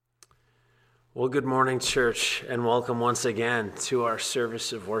Well, good morning, church, and welcome once again to our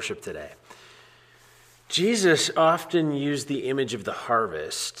service of worship today. Jesus often used the image of the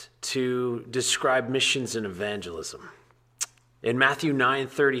harvest to describe missions and evangelism. In Matthew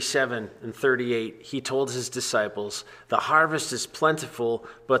 9:37 and 38, he told his disciples, "The harvest is plentiful,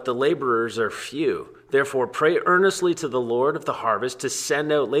 but the laborers are few. Therefore, pray earnestly to the Lord of the harvest to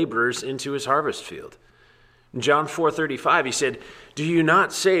send out laborers into his harvest field." In John 4:35, he said, "Do you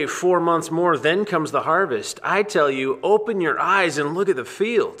not say 4 months more, then comes the harvest? I tell you, open your eyes and look at the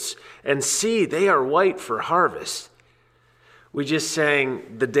fields, and see, they are white for harvest." We just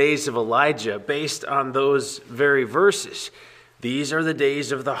sang the days of Elijah based on those very verses. These are the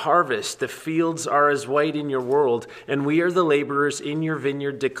days of the harvest. The fields are as white in your world, and we are the laborers in your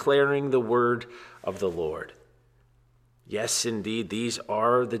vineyard declaring the word of the Lord. Yes, indeed, these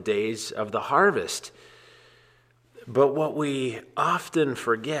are the days of the harvest. But what we often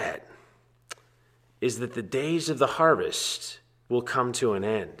forget is that the days of the harvest will come to an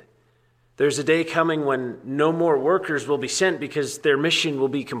end. There's a day coming when no more workers will be sent because their mission will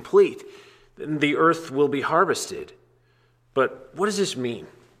be complete. The earth will be harvested. But what does this mean?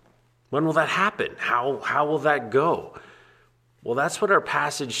 When will that happen? How will that go? Well, that's what our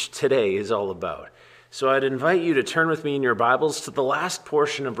passage today is all about. So I'd invite you to turn with me in your Bibles to the last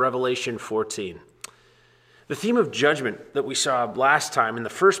portion of Revelation 14. The theme of judgment that we saw last time in the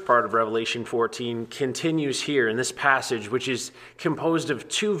first part of Revelation 14 continues here in this passage, which is composed of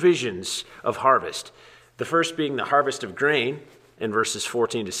two visions of harvest. The first being the harvest of grain in verses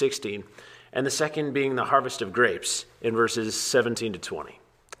 14 to 16, and the second being the harvest of grapes in verses 17 to 20.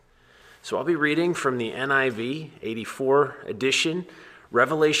 So I'll be reading from the NIV 84 edition,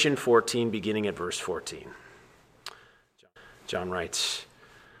 Revelation 14, beginning at verse 14. John writes,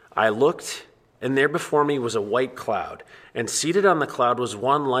 "I looked, and there before me was a white cloud, and seated on the cloud was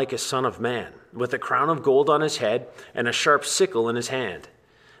one like a son of man, with a crown of gold on his head and a sharp sickle in his hand.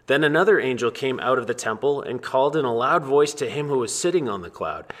 Then another angel came out of the temple and called in a loud voice to him who was sitting on the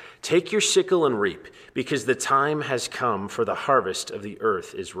cloud, 'Take your sickle and reap, because the time has come, for the harvest of the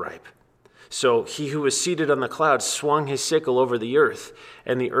earth is ripe.' So he who was seated on the cloud swung his sickle over the earth,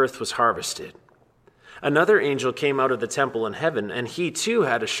 and the earth was harvested. Another angel came out of the temple in heaven, and he too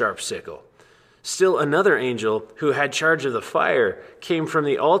had a sharp sickle. Still another angel, who had charge of the fire, came from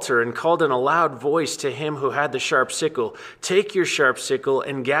the altar and called in a loud voice to him who had the sharp sickle, 'Take your sharp sickle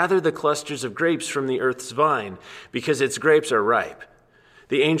and gather the clusters of grapes from the earth's vine, because its grapes are ripe.'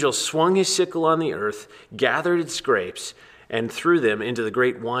 The angel swung his sickle on the earth, gathered its grapes, and threw them into the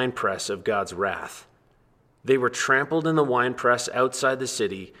great winepress of God's wrath. They were trampled in the winepress outside the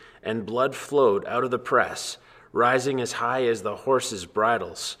city, and blood flowed out of the press, rising as high as the horses'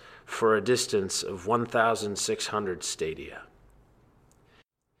 bridles, for a distance of 1,600 stadia."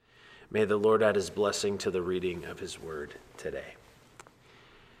 May the Lord add his blessing to the reading of his word today.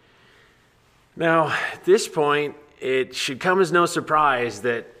 Now, at this point, it should come as no surprise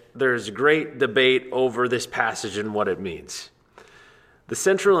that there's great debate over this passage and what it means. The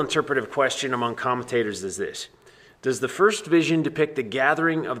central interpretive question among commentators is this: does the first vision depict the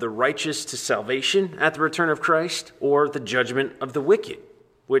gathering of the righteous to salvation at the return of Christ, or the judgment of the wicked,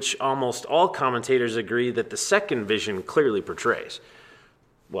 which almost all commentators agree that the second vision clearly portrays?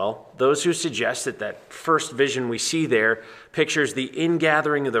 Well, those who suggest that that first vision we see there pictures the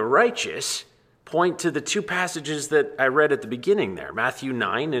ingathering of the righteous point to the two passages that I read at the beginning there, Matthew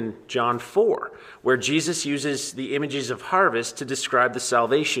 9 and John 4, where Jesus uses the images of harvest to describe the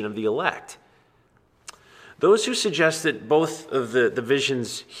salvation of the elect. Those who suggest that both of the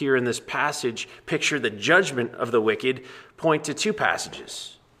visions here in this passage picture the judgment of the wicked point to two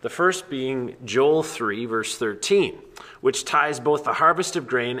passages. The first being Joel 3, verse 13, which ties both the harvest of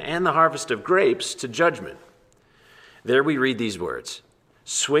grain and the harvest of grapes to judgment. There we read these words,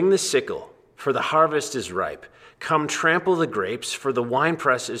 "Swing the sickle, for the harvest is ripe. Come trample the grapes, for the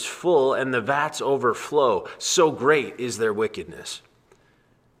winepress is full and the vats overflow. So great is their wickedness."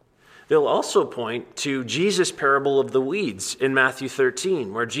 They'll also point to Jesus' parable of the weeds in Matthew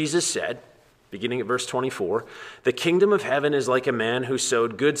 13, where Jesus said, beginning at verse 24, "The kingdom of heaven is like a man who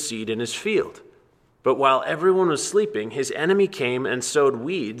sowed good seed in his field. But while everyone was sleeping, his enemy came and sowed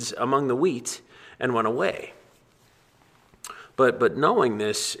weeds among the wheat and went away." But knowing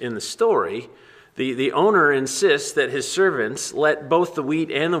this in the story, the owner insists that his servants let both the wheat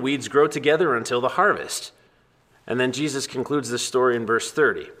and the weeds grow together until the harvest. And then Jesus concludes the story in verse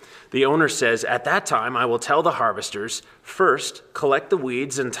 30. The owner says, "At that time I will tell the harvesters, first collect the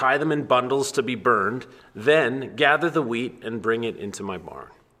weeds and tie them in bundles to be burned, then gather the wheat and bring it into my barn."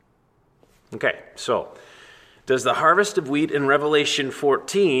 Okay, so Does the harvest of wheat in Revelation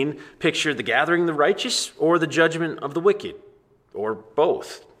 14 picture the gathering of the righteous or the judgment of the wicked, or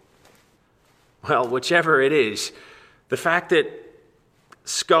both? Well, whichever it is, the fact that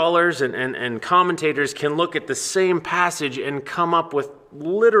scholars and commentators can look at the same passage and come up with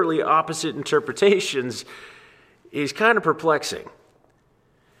literally opposite interpretations is kind of perplexing.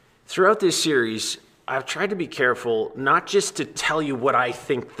 Throughout this series, I've tried to be careful not just to tell you what I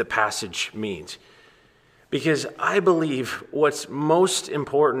think the passage means, because I believe what's most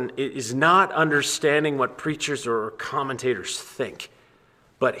important is not understanding what preachers or commentators think,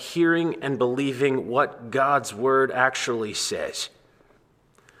 but hearing and believing what God's word actually says.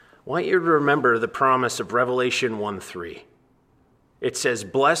 I want you to remember the promise of Revelation 1:3. It says,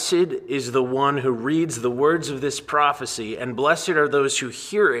 "Blessed is the one who reads the words of this prophecy, and blessed are those who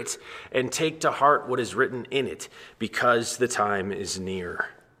hear it and take to heart what is written in it, because the time is near."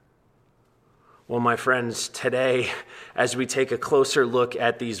 Well, my friends, today, as we take a closer look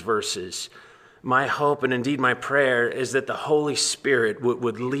at these verses, my hope and indeed my prayer is that the Holy Spirit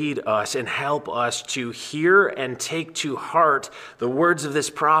would lead us and help us to hear and take to heart the words of this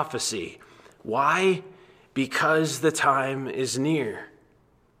prophecy. Why? Because the time is near.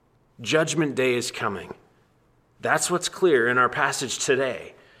 Judgment Day is coming. That's what's clear in our passage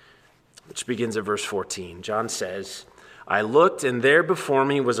today, which begins at verse 14. John says, "I looked, and there before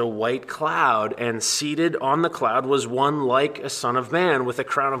me was a white cloud, and seated on the cloud was one like a son of man, with a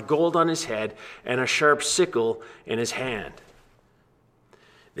crown of gold on his head and a sharp sickle in his hand."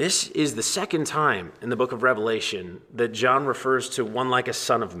 This is the second time in the book of Revelation that John refers to one like a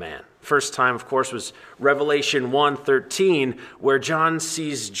son of man. First time, of course, was Revelation 1:13, where John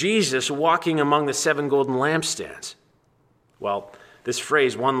sees Jesus walking among the 7 golden lampstands. Well, this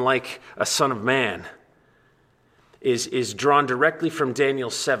phrase, "one like a son of man," is drawn directly from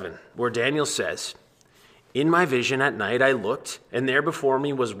Daniel 7, where Daniel says, "In my vision at night I looked, and there before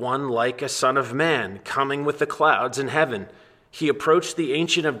me was one like a son of man, coming with the clouds in heaven. He approached the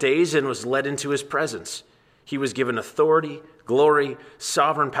Ancient of Days and was led into his presence. He was given authority, glory,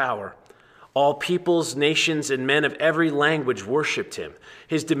 sovereign power. All peoples, nations, and men of every language worshipped him.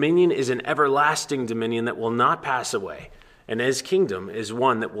 His dominion is an everlasting dominion that will not pass away, and his kingdom is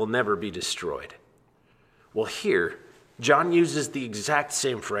one that will never be destroyed." Well, here, John uses the exact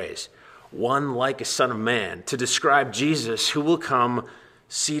same phrase, "one like a son of man," to describe Jesus, who will come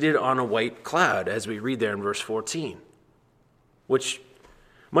seated on a white cloud, as we read there in verse 14. Which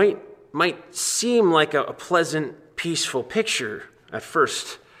might seem like a pleasant, peaceful picture at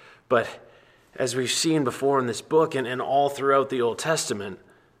first, but as we've seen before in this book and all throughout the Old Testament,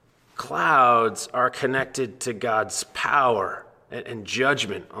 clouds are connected to God's power and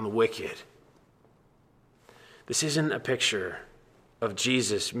judgment on the wicked. This isn't a picture of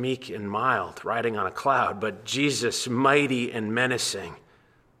Jesus meek and mild riding on a cloud, but Jesus mighty and menacing.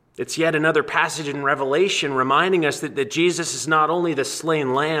 It's yet another passage in Revelation reminding us that Jesus is not only the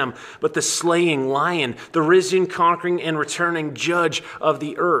slain lamb, but the slaying lion, the risen, conquering, and returning judge of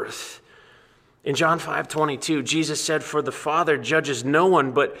the earth. In John 5:22, Jesus said, "For the Father judges no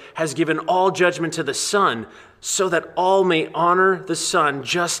one, but has given all judgment to the Son, so that all may honor the Son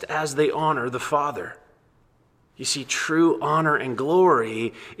just as they honor the Father." You see, true honor and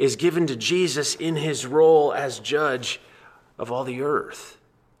glory is given to Jesus in his role as judge of all the earth.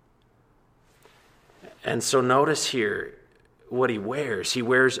 And so notice here what he wears. He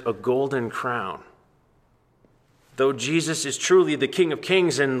wears a golden crown. Though Jesus is truly the King of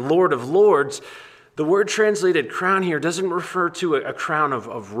Kings and Lord of Lords, the word translated crown here doesn't refer to a crown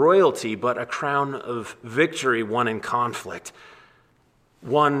of royalty, but a crown of victory won in conflict.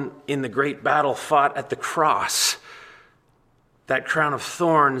 One in the great battle fought at the cross. That crown of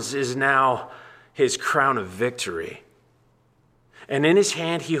thorns is now his crown of victory. And in his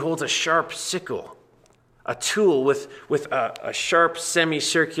hand he holds a sharp sickle, a tool with a sharp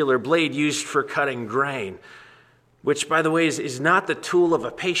semicircular blade used for cutting grain, which, by the way, is not the tool of a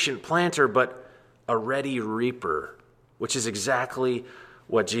patient planter, but a ready reaper, which is exactly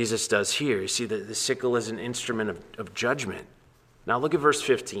what Jesus does here. You see, the sickle is an instrument of judgment. Now look at verse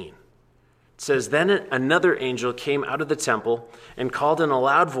 15. It says, "Then another angel came out of the temple and called in a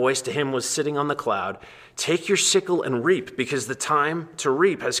loud voice to him who was sitting on the cloud, 'Take your sickle and reap, because the time to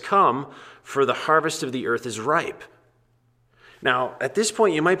reap has come, for the harvest of the earth is ripe.'" Now, at this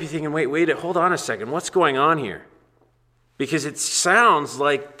point, you might be thinking, wait, hold on a second. What's going on here? Because it sounds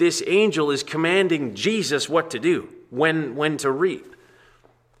like this angel is commanding Jesus what to do, when to reap.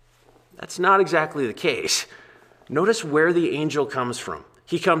 That's not exactly the case. Notice where the angel comes from.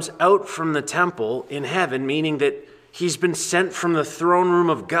 He comes out from the temple in heaven, meaning that he's been sent from the throne room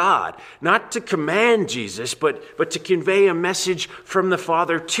of God, not to command Jesus, but to convey a message from the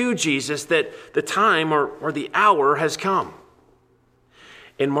Father to Jesus that the time or the hour has come.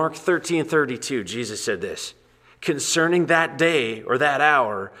 In Mark 13:32, Jesus said this, "Concerning that day or that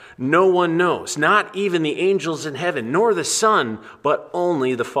hour, no one knows, not even the angels in heaven, nor the Son, but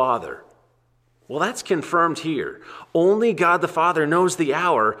only the Father." Well, that's confirmed here. Only God the Father knows the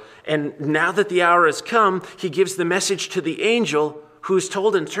hour, and now that the hour has come, he gives the message to the angel, who is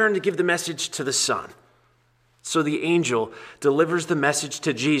told in turn to give the message to the Son. So the angel delivers the message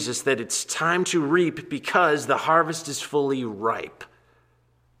to Jesus that it's time to reap because the harvest is fully ripe.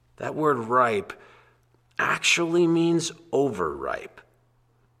 That word ripe actually means overripe.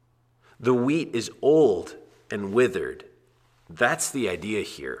 The wheat is old and withered. That's the idea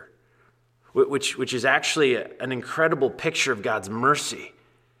here. Which is actually an incredible picture of God's mercy.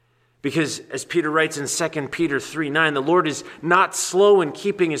 Because as Peter writes in 2 Peter 3:9, the Lord is not slow in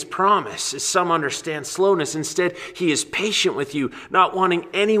keeping his promise, as some understand slowness. Instead, he is patient with you, not wanting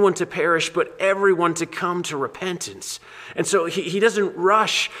anyone to perish, but everyone to come to repentance. And so he doesn't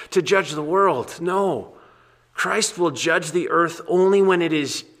rush to judge the world. No, Christ will judge the earth only when it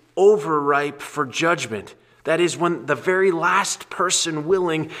is overripe for judgment. That is, when the very last person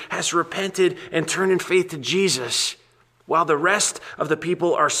willing has repented and turned in faith to Jesus, while the rest of the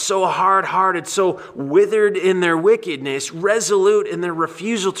people are so hard-hearted, so withered in their wickedness, resolute in their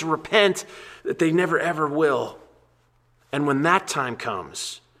refusal to repent, that they never ever will. And when that time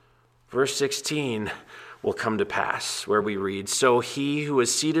comes, verse 16 will come to pass, where we read, "So he who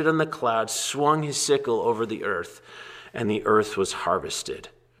was seated on the cloud swung his sickle over the earth, and the earth was harvested."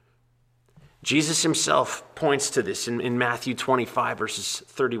 Jesus himself points to this in Matthew 25, verses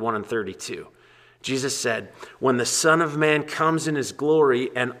 31 and 32. Jesus said, "When the Son of Man comes in his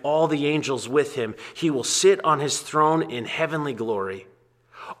glory and all the angels with him, he will sit on his throne in heavenly glory.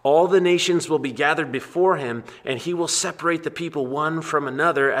 All the nations will be gathered before him, and he will separate the people one from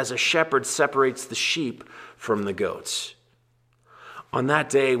another as a shepherd separates the sheep from the goats." On that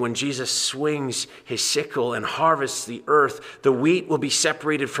day, when Jesus swings his sickle and harvests the earth, the wheat will be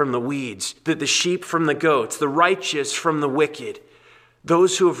separated from the weeds, the sheep from the goats, the righteous from the wicked.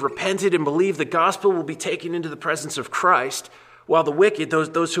 Those who have repented and believed the gospel will be taken into the presence of Christ, while the wicked,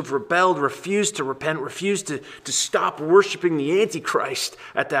 those who have rebelled, refused to repent, refused to stop worshiping the Antichrist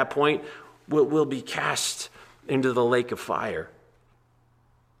at that point, will be cast into the lake of fire.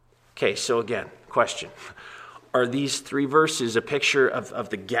 Okay, so again, question. Are these three verses a picture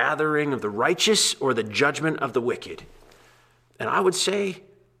of the gathering of the righteous or the judgment of the wicked? And I would say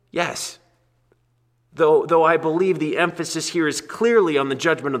yes. Though I believe the emphasis here is clearly on the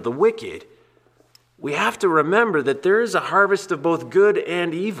judgment of the wicked, we have to remember that there is a harvest of both good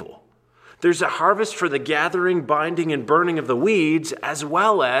and evil. There's a harvest for the gathering, binding, and burning of the weeds, as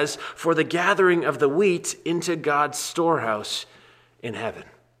well as for the gathering of the wheat into God's storehouse in heaven.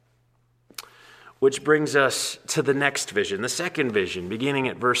 Which brings us to the next vision, the second vision, beginning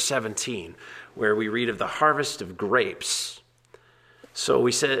at verse 17, where we read of the harvest of grapes. So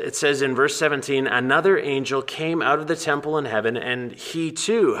it says in verse 17, "Another angel came out of the temple in heaven, and he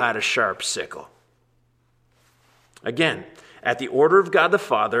too had a sharp sickle." Again, at the order of God the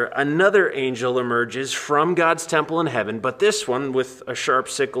Father, another angel emerges from God's temple in heaven, but this one with a sharp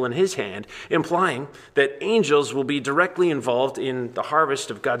sickle in his hand, implying that angels will be directly involved in the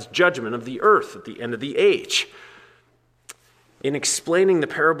harvest of God's judgment of the earth at the end of the age. In explaining the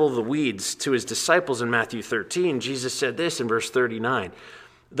parable of the weeds to his disciples in Matthew 13, Jesus said this in verse 39,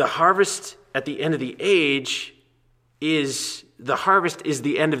 "The harvest at the end of the age the harvest is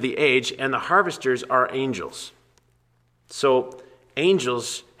the end of the age, and the harvesters are angels." So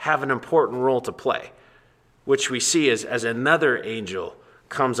angels have an important role to play, which we see as another angel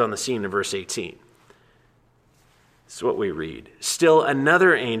comes on the scene in verse 18. This is what we read. "Still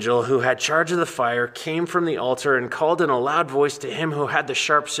another angel who had charge of the fire came from the altar and called in a loud voice to him who had the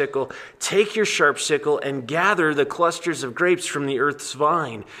sharp sickle, 'Take your sharp sickle and gather the clusters of grapes from the earth's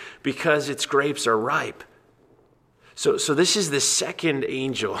vine, because its grapes are ripe.'" So this is the second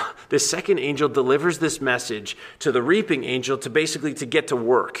angel. The second angel delivers this message to the reaping angel to get to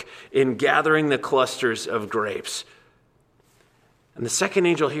work in gathering the clusters of grapes. And the second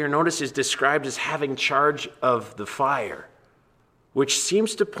angel here, notice, is described as having charge of the fire, which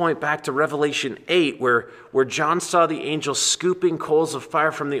seems to point back to Revelation 8, where John saw the angel scooping coals of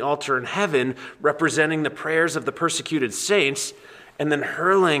fire from the altar in heaven, representing the prayers of the persecuted saints, and then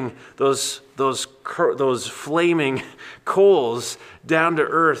hurling those flaming coals down to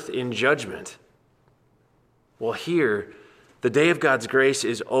earth in judgment. Well, here, The day of God's grace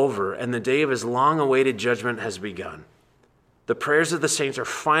is over, and the day of his long-awaited judgment has begun. The prayers of the saints are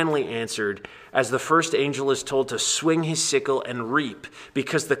finally answered as the first angel is told to swing his sickle and reap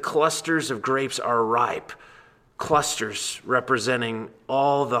because the clusters of grapes are ripe. Clusters representing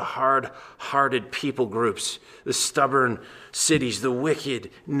all the hard-hearted people groups, the stubborn cities, the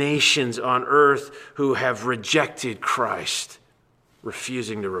wicked nations on earth who have rejected Christ,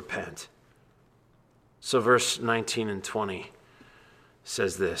 refusing to repent. So verse 19 and 20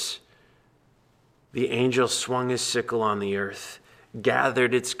 says this: the angel swung his sickle on the earth,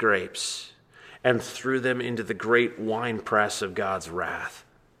 gathered its grapes, and threw them into the great winepress of God's wrath.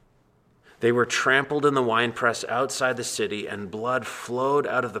 They were trampled in the winepress outside the city, and blood flowed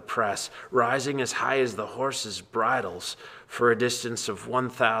out of the press, rising as high as the horses' bridles for a distance of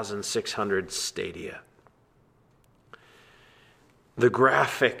 1,600 stadia. The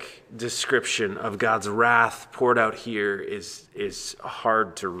graphic description of God's wrath poured out here is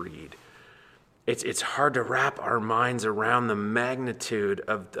hard to read. It's hard to wrap our minds around the magnitude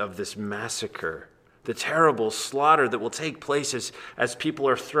of this massacre, the terrible slaughter that will take place as people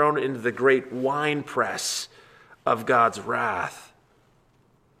are thrown into the great winepress of God's wrath.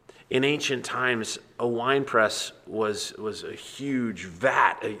 In ancient times, a winepress was a huge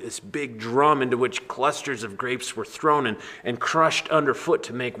vat, this big drum into which clusters of grapes were thrown and crushed underfoot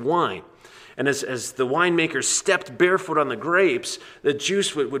to make wine. And as the winemakers stepped barefoot on the grapes, the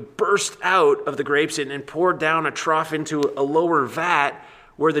juice would burst out of the grapes and pour down a trough into a lower vat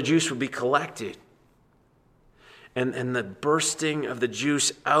where the juice would be collected. And the bursting of the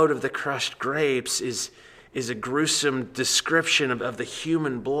juice out of the crushed grapes is a gruesome description of the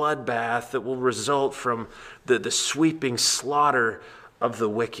human bloodbath that will result from the sweeping slaughter of the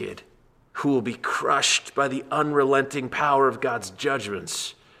wicked, who will be crushed by the unrelenting power of God's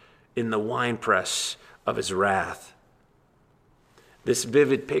judgments in the winepress of his wrath. This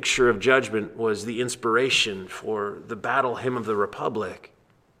vivid picture of judgment was the inspiration for the battle hymn of the Republic.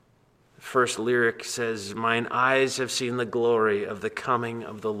 The first lyric says, "Mine eyes have seen the glory of the coming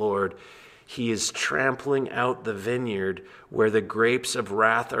of the Lord. He is trampling out the vineyard where the grapes of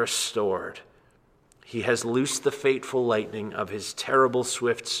wrath are stored. He has loosed the fateful lightning of his terrible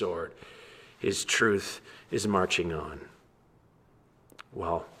swift sword. His truth is marching on."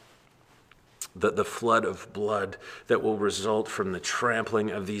 Well, the flood of blood that will result from the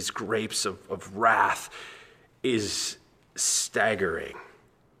trampling of these grapes of wrath is staggering.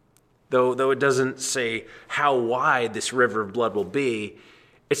 Though it doesn't say how wide this river of blood will be,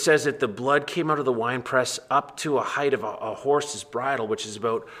 it says that the blood came out of the winepress up to a height of a horse's bridle, which is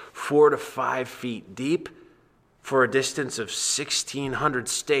about 4 to 5 feet deep, for a distance of 1,600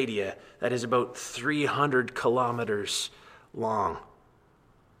 stadia. That is about 300 kilometers long,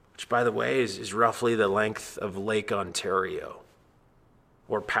 which, by the way, is roughly the length of Lake Ontario,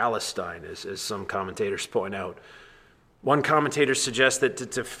 or Palestine, as some commentators point out. One commentator suggests that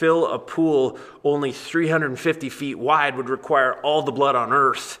to fill a pool only 350 feet wide would require all the blood on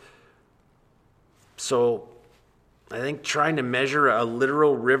earth. So I think trying to measure a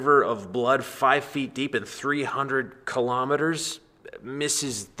literal river of blood 5 feet deep and 300 kilometers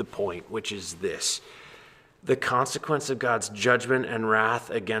misses the point, which is this: the consequence of God's judgment and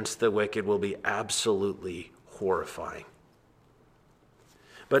wrath against the wicked will be absolutely horrifying.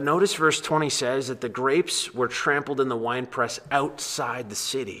 But notice verse 20 says that the grapes were trampled in the winepress outside the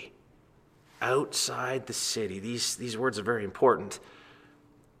city. Outside the city. These words are very important.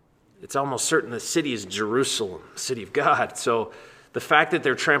 It's almost certain the city is Jerusalem, the city of God. So the fact that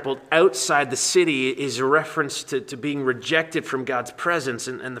they're trampled outside the city is a reference to being rejected from God's presence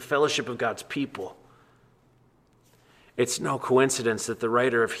and the fellowship of God's people. It's no coincidence that the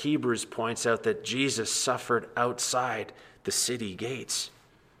writer of Hebrews points out that Jesus suffered outside the city gates.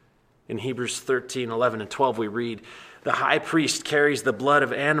 In Hebrews 13, 11, and 12, we read, "The high priest carries the blood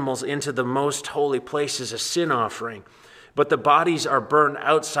of animals into the most holy place as a sin offering, but the bodies are burned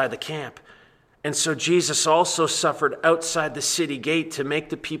outside the camp. And so Jesus also suffered outside the city gate to make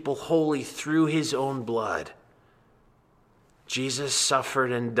the people holy through his own blood." Jesus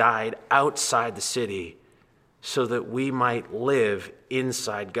suffered and died outside the city so that we might live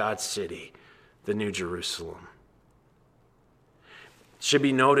inside God's city, the New Jerusalem. It should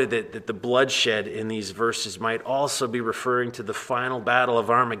be noted that the bloodshed in these verses might also be referring to the final battle of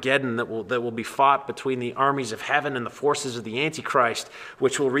Armageddon that will be fought between the armies of heaven and the forces of the Antichrist,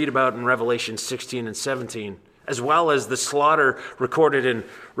 which we'll read about in Revelation 16 and 17, as well as the slaughter recorded in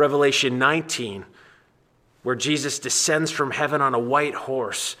Revelation 19, where Jesus descends from heaven on a white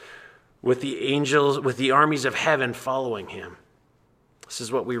horse with the angels, with the armies of heaven following him. This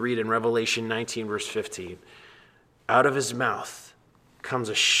is what we read in Revelation 19, verse 15. Out of his mouth comes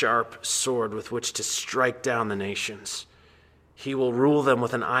a sharp sword with which to strike down the nations. He will rule them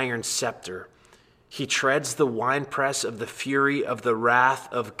with an iron scepter. He treads the winepress of the fury of the wrath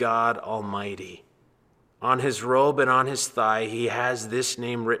of God Almighty. On his robe and on his thigh he has this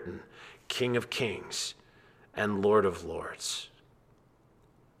name written, King of Kings and Lord of Lords.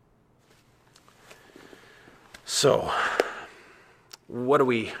 So, what do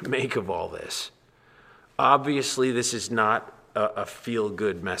we make of all this? Obviously, this is not a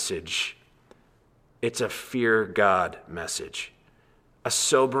feel-good message. It's a fear God message. A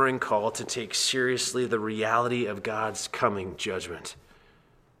sobering call to take seriously the reality of God's coming judgment.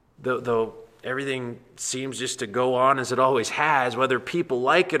 Though everything seems just to go on as it always has, whether people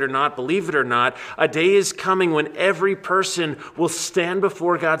like it or not, believe it or not, a day is coming when every person will stand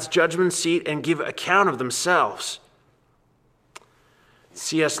before God's judgment seat and give account of themselves.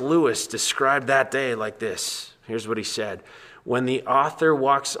 C.S. Lewis described that day like this. Here's what he said. When the author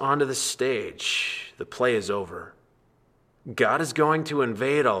walks onto the stage, the play is over. God is going to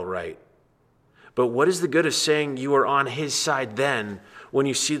invade, all right. But what is the good of saying you are on his side then when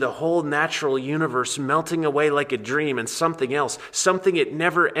you see the whole natural universe melting away like a dream and something else, something it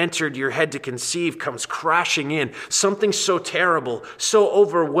never entered your head to conceive, comes crashing in, something so terrible, so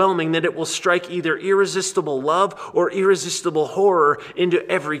overwhelming that it will strike either irresistible love or irresistible horror into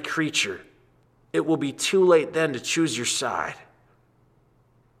every creature? It will be too late then to choose your side.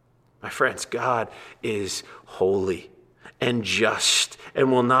 My friends, God is holy and just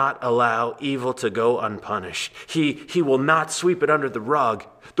and will not allow evil to go unpunished. He will not sweep it under the rug.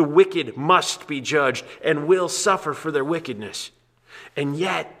 The wicked must be judged and will suffer for their wickedness. And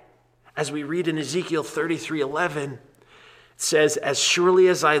yet, as we read in Ezekiel 33:11, it says, "As surely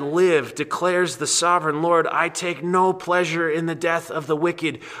as I live, declares the sovereign Lord, I take no pleasure in the death of the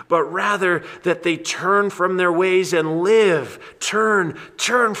wicked, but rather that they turn from their ways and live. Turn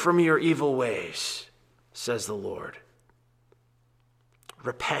from your evil ways, says the Lord."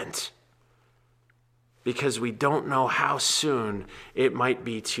 Repent, because we don't know how soon it might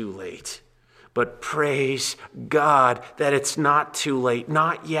be too late. But praise God that it's not too late,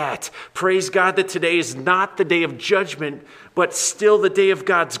 not yet. Praise God that today is not the day of judgment, but still the day of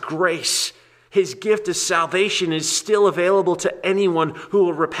God's grace. His gift of salvation is still available to anyone who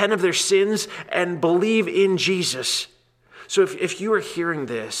will repent of their sins and believe in Jesus. So if you are hearing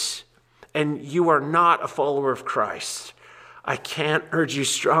this and you are not a follower of Christ, I can't urge you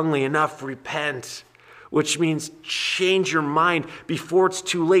strongly enough, repent, which means change your mind before it's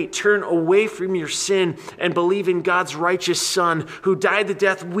too late. Turn away from your sin and believe in God's righteous Son who died the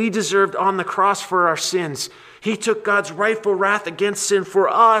death we deserved on the cross for our sins. He took God's rightful wrath against sin for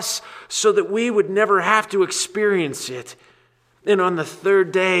us so that we would never have to experience it. And on the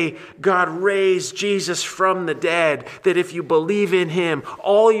third day, God raised Jesus from the dead, that if you believe in him,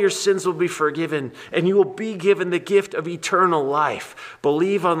 all your sins will be forgiven, and you will be given the gift of eternal life.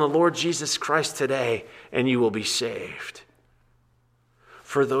 Believe on the Lord Jesus Christ today, and you will be saved.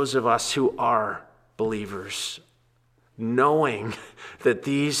 For those of us who are believers, knowing that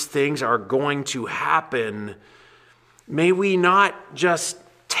these things are going to happen, may we not just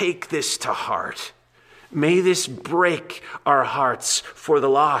take this to heart. May this break our hearts for the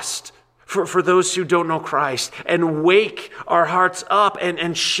lost, for those who don't know Christ, and wake our hearts up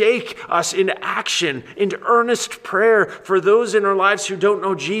and shake us into action, into earnest prayer for those in our lives who don't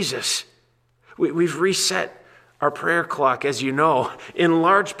know Jesus. We've reset our prayer clock, as you know, in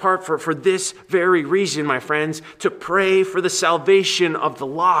large part for this very reason, my friends, to pray for the salvation of the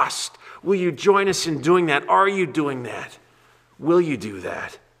lost. Will you join us in doing that? Are you doing that? Will you do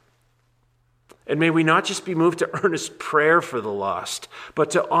that? And may we not just be moved to earnest prayer for the lost,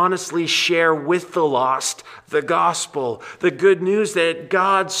 but to honestly share with the lost the gospel, the good news that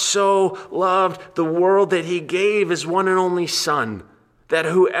God so loved the world that he gave his one and only Son, that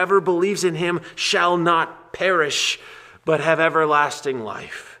whoever believes in him shall not perish, but have everlasting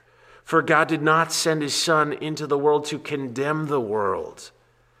life. For God did not send his Son into the world to condemn the world,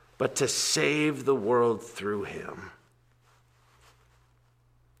 but to save the world through him.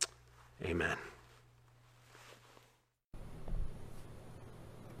 Amen.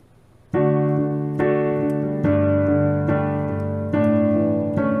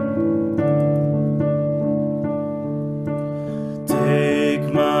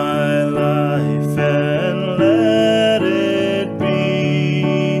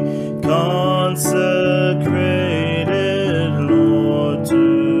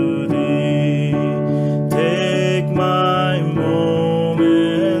 Take my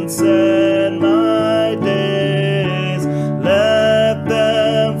moments and my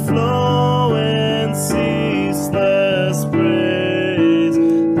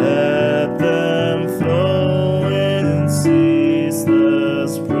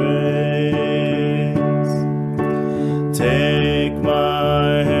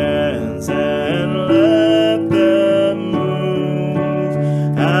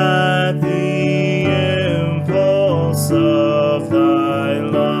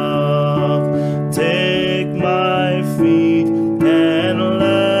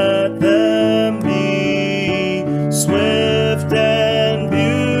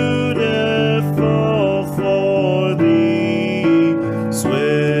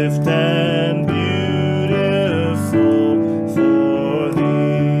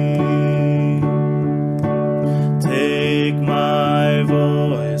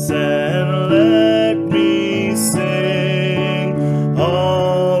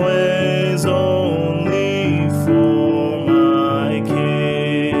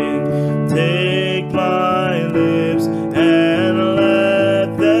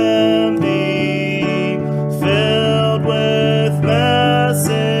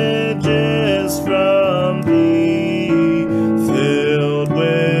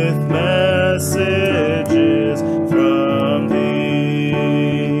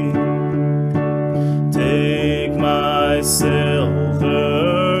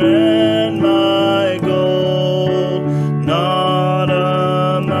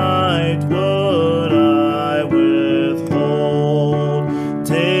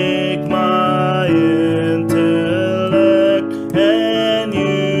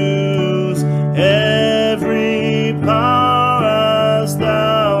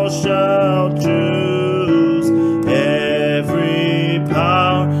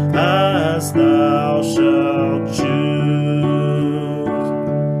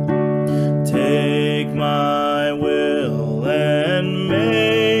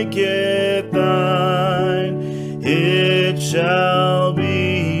shall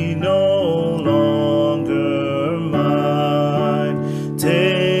be no longer mine.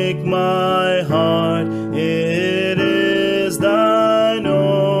 Take my heart, it is thine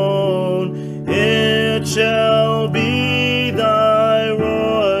own. It shall be thy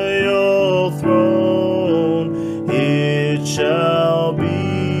royal throne. It shall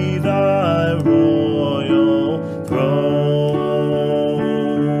be thy royal throne.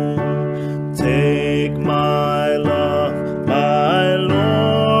 Take my love, my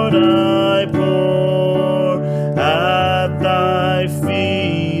Lord, I pour at thy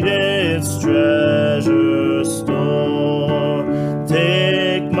feet its treasure store.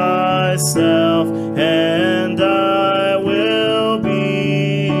 Take myself, and I will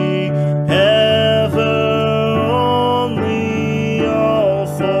be ever only all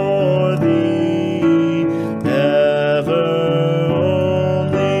for thee, ever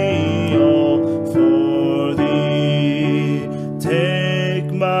only all for thee.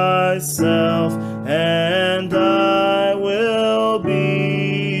 Take myself, and I will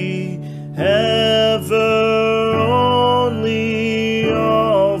be ever only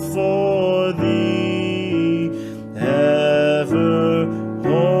all for thee, ever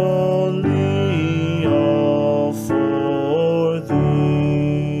only all for thee.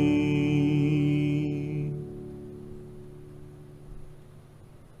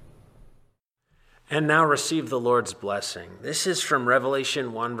 And now receive the Lord's blessing. This is from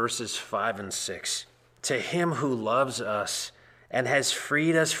Revelation 1, verses 5 and 6. To him who loves us and has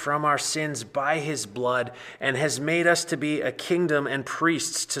freed us from our sins by his blood and has made us to be a kingdom and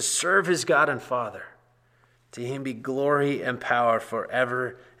priests to serve his God and Father. To him be glory and power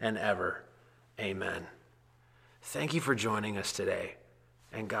forever and ever. Amen. Thank you for joining us today,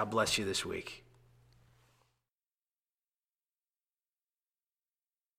 and God bless you this week.